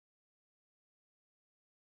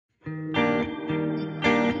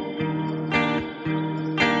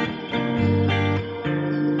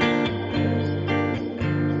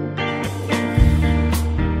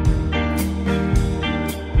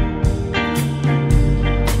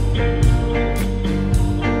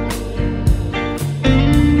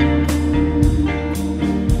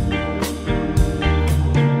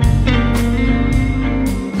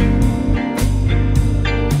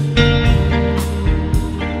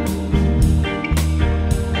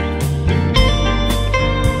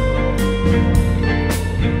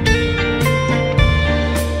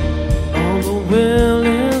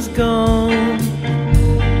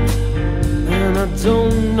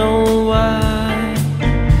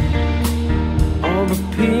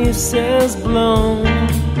breeze has blown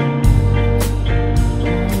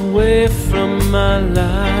away from my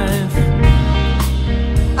life.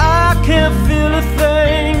 I can't feel a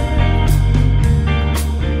thing.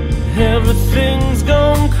 Everything's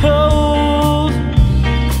gone cold.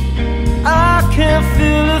 I can't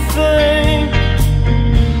feel a thing.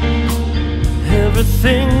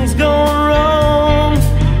 Everything's gone wrong.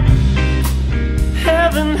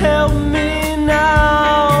 Heaven help me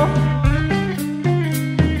now.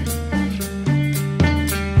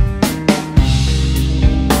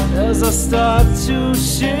 As I start to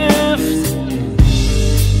shift,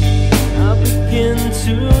 I begin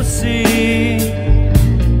to see,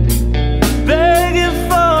 begging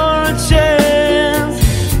for a chance,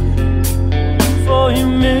 for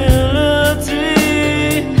humility.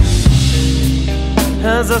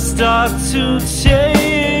 As I start to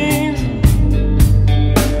change,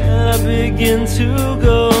 I begin to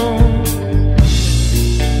go.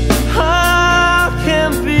 I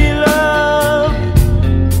can't be loved.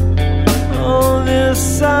 Oh,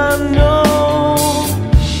 this I know.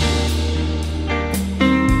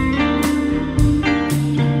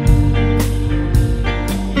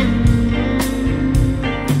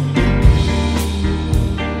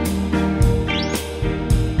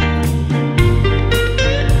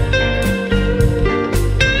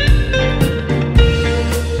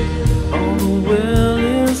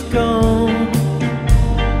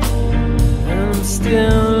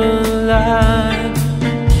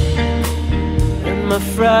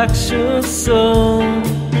 Fractured soul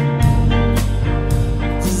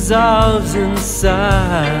dissolves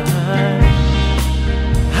inside.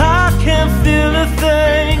 I can't feel a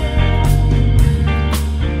thing.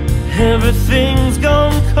 Everything's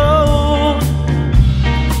gone cold.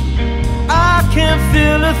 I can't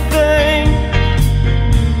feel a thing.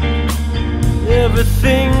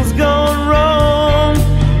 Everything's gone wrong.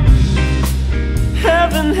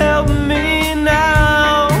 Heaven help me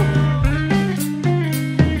now.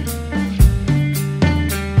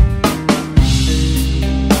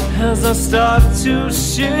 As I start to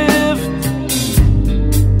shift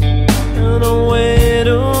and I wait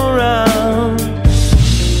around,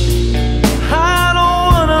 I don't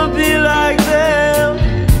wanna be like them.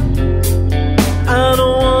 I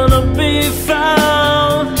don't wanna be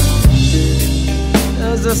found.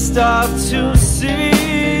 As I start to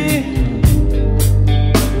see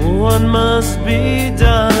what must be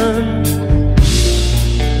done,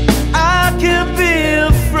 I can't be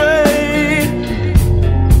afraid.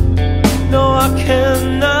 No, I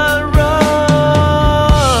cannot.